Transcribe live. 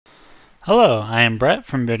Hello, I am Brett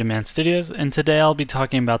from BeardyMan Studios, and today I'll be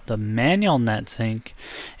talking about the ManualNetSync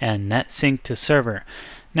and NetSyncToServer.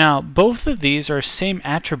 Now, both of these are same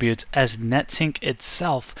attributes as NetSync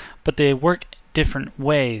itself, but they work different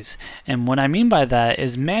ways. And what I mean by that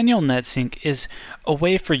is ManualNetSync is a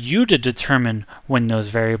way for you to determine when those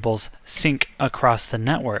variables sync across the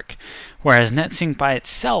network, whereas NetSync by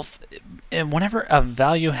itself, whenever a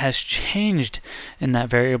value has changed in that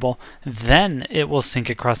variable, then it will sync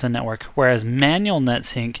across the network. Whereas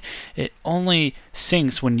ManualNetSync, it only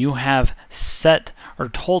syncs when you have set or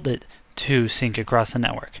told it to sync across the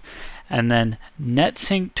network. And then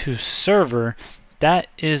NetSyncToServer, that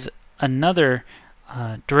is another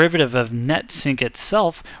derivative of NetSync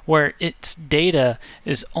itself, where its data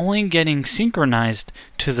is only getting synchronized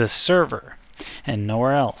to the server and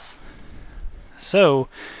nowhere else. So,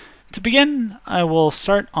 to begin, I will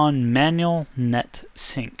start on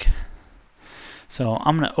ManualNetSync. So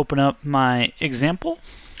I'm going to open up my example,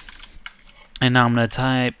 and now I'm going to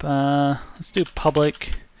type, let's do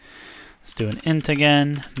public, let's do an int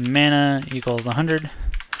again, mana equals 100.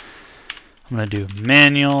 I'm going to do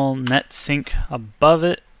ManualNetSync above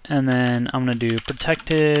it, and then I'm going to do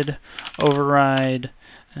protected, override,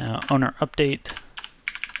 owner update.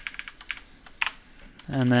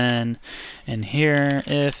 And then in here,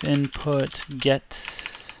 if input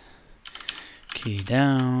get key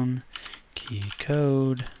down, key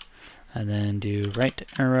code, and then do right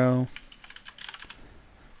arrow,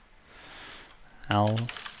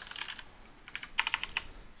 else,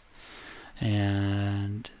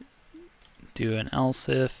 and do an else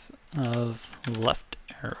if of left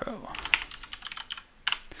arrow.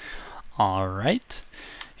 Alright,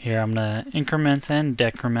 here I'm going to increment and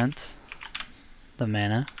decrement the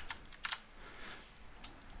mana.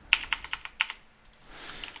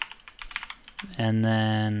 And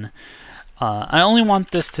then I only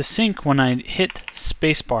want this to sync when I hit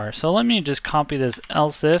spacebar. So let me just copy this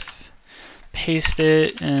else if, paste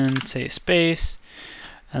it, and say space,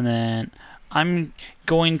 and then I'm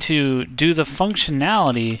going to do the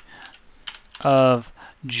functionality of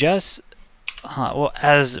just well,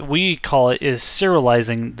 as we call it, is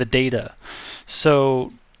serializing the data.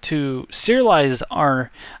 So to serialize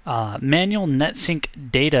our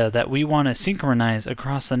ManualNetSync data that we want to synchronize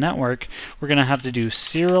across the network, we're going to have to do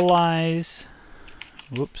serialize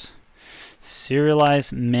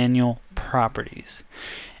manual properties.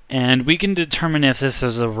 And we can determine if this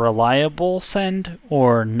is a reliable send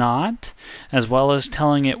or not, as well as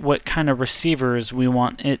telling it what kind of receivers we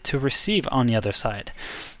want it to receive on the other side.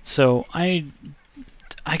 So I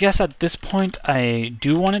guess at this point I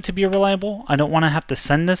do want it to be reliable. I don't want to have to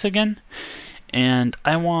send this again, and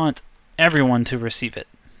I want everyone to receive it.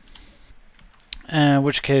 In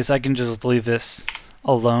which case I can just leave this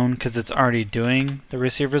alone because it's already doing the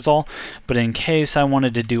receive result. But in case I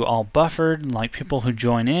wanted to do all buffered, like people who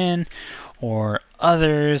join in, or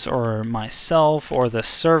others, or myself, or the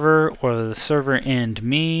server and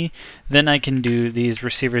me, then I can do these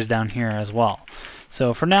receivers down here as well.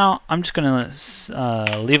 So for now, I'm just going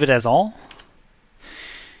to leave it as all,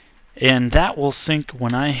 and that will sync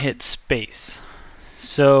when I hit space.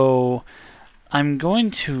 So I'm going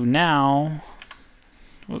to now,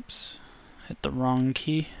 whoops, hit the wrong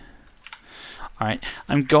key. Alright,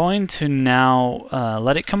 I'm going to now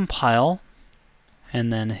let it compile,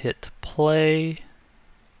 and then hit play.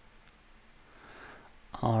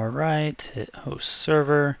 Alright, hit host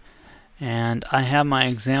server. And I have my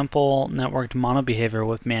example networked monobehavior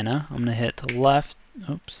with mana. I'm going to hit right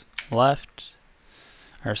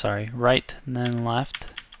and then left.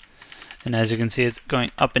 And as you can see, it's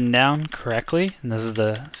going up and down correctly. And this is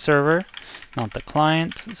the server, not the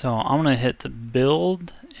client. So I'm going to hit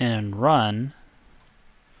build and run.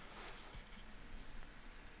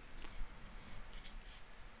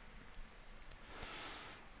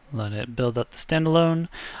 Let it build up the standalone.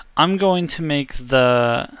 I'm going to make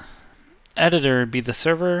the editor be the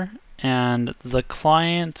server and the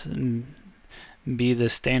client be the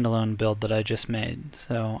standalone build that I just made.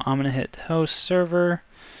 So I'm going to hit host server.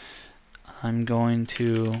 I'm going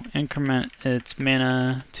to increment its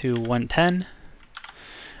mana to 110,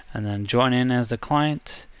 and then join in as the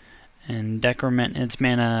client and decrement its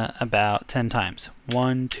mana about 10 times.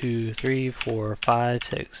 1, 2, 3, 4, 5,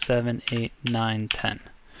 6, 7, 8, 9, 10.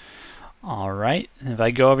 Alright, if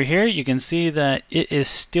I go over here, you can see that it is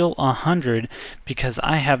still 100 because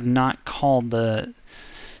I have not called the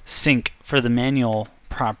sync for the manual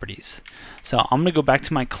properties. So I'm going to go back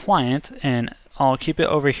to my client, and I'll keep it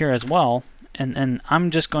over here as well, and then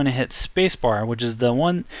I'm just going to hit spacebar, which is the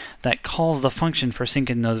one that calls the function for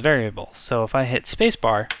syncing those variables. So if I hit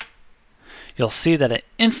spacebar, you'll see that it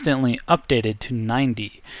instantly updated to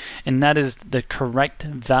 90, and that is the correct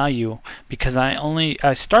value because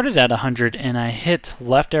I started at 100 and I hit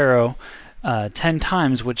left arrow 10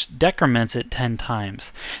 times, which decrements it 10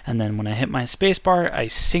 times. And then when I hit my spacebar, I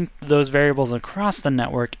synced those variables across the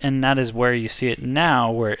network, and that is where you see it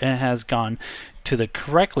now, where it has gone to the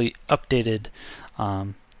correctly updated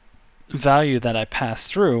value that I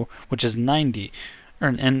passed through, which is 90.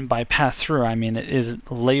 And by pass through, I mean it is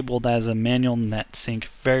labeled as a ManualNetSync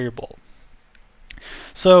variable.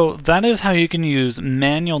 So that is how you can use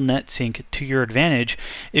ManualNetSync to your advantage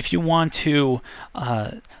if you want to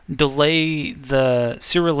delay the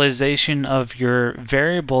serialization of your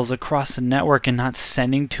variables across the network and not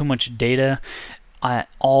sending too much data at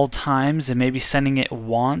all times, and maybe sending it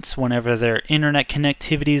once whenever their internet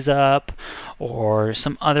connectivity is up or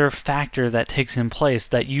some other factor that takes in place,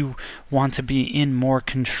 that you want to be in more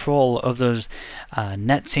control of those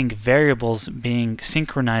NetSync variables being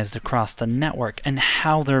synchronized across the network and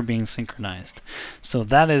how they're being synchronized. So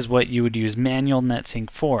that is what you would use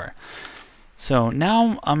ManualNetSync for. So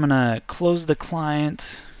now I'm going to close the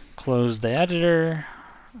client, close the editor,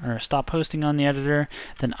 or stop hosting on the editor.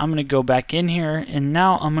 Then I'm going to go back in here, and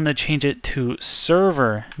now I'm going to change it to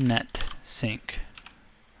server NetSync.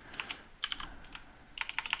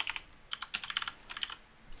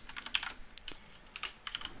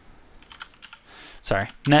 Sorry,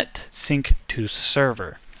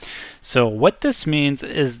 NetSyncToServer. So what this means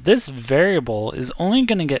is this variable is only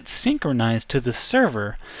going to get synchronized to the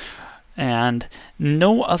server, and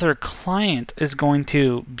no other client is going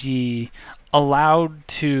to be allowed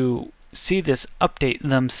to see this update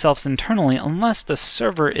themselves internally unless the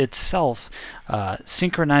server itself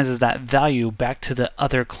synchronizes that value back to the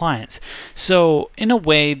other clients. So in a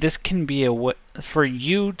way, this can be a way for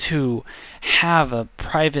you to have a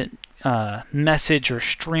private message or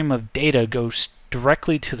stream of data go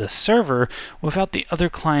directly to the server without the other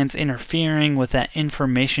clients interfering with that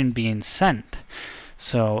information being sent.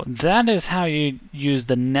 So that is how you use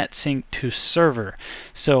the NetSyncToServer.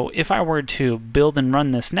 So if I were to build and run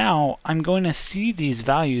this now, I'm going to see these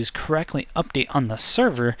values correctly update on the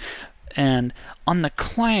server, and on the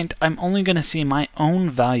client I'm only going to see my own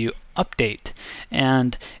value update,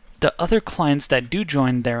 and the other clients that do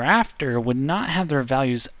join thereafter would not have their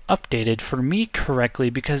values updated for me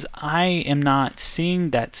correctly because I am not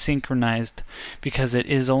seeing that synchronized, because it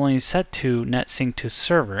is only set to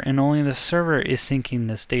NetSyncToServer and only the server is syncing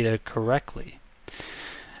this data correctly.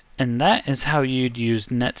 And that is how you'd use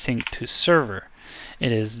NetSyncToServer.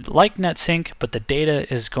 It is like NetSync, but the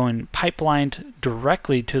data is going pipelined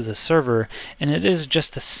directly to the server, and it is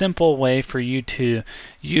just a simple way for you to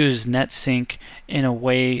use NetSync in a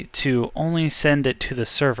way to only send it to the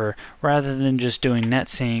server rather than just doing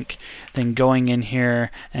NetSync, then going in here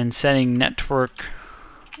and setting network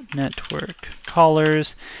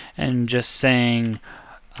callers and just saying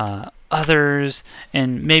others,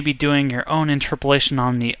 and maybe doing your own interpolation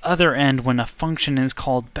on the other end when a function is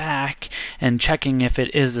called back and checking if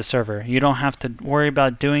it is the server. You don't have to worry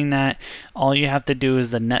about doing that. All you have to do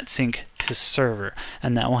is the NetSyncToServer,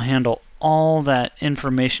 and that will handle all that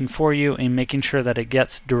information for you and making sure that it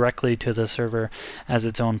gets directly to the server as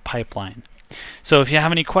its own pipeline. So if you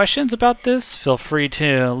have any questions about this, feel free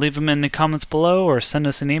to leave them in the comments below or send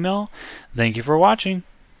us an email. Thank you for watching.